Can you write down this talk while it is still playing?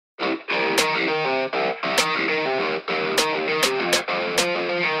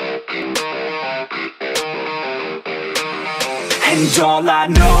And all I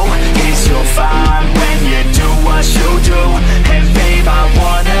know is you're fine when you do what you do. And babe, I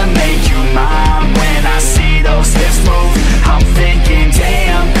wanna make you mine. When I see those hips move, I'm thinking,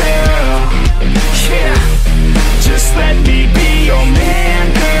 damn girl, yeah, just let me be your man,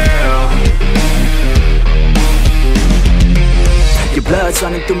 girl. Your blood's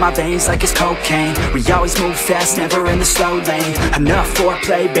running through my veins like it's cocaine. We always move fast, never in the slow lane. Enough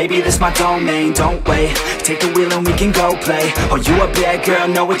foreplay, baby, this my domain. Don't wait, take the wheel and we can go play. Oh, you a bad girl,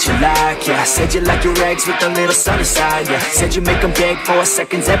 know what you like, yeah. Said you like your eggs with a little sunny side, yeah. Said you make them beg for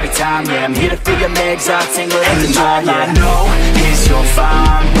seconds every time, yeah. I'm here to feel your legs all tingle in the night, yeah. All I know is you're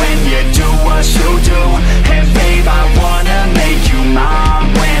fine when you do what you do. And babe, I wanna make you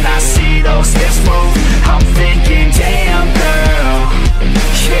mine. When I see those hips move, I'm thinking, damn girl,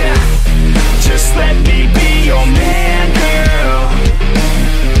 yeah, just let me be your man, girl.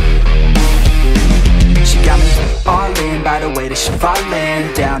 She got me all in by the way that she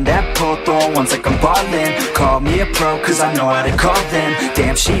fallin' down that pole, throwing ones like I'm ballin'. Call me a pro cause I know how to call them.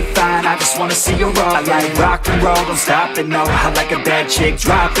 Damn, she fine, I just wanna see her roll. I like rock and roll, don't stop it, no. I like a bad chick,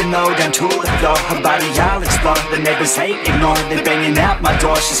 dropping low down to the floor. Her body I'll explore, the neighbors hate, ignore. They banging at my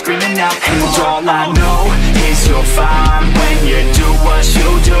door, she's screaming out. And all I know is you're fine when you do what you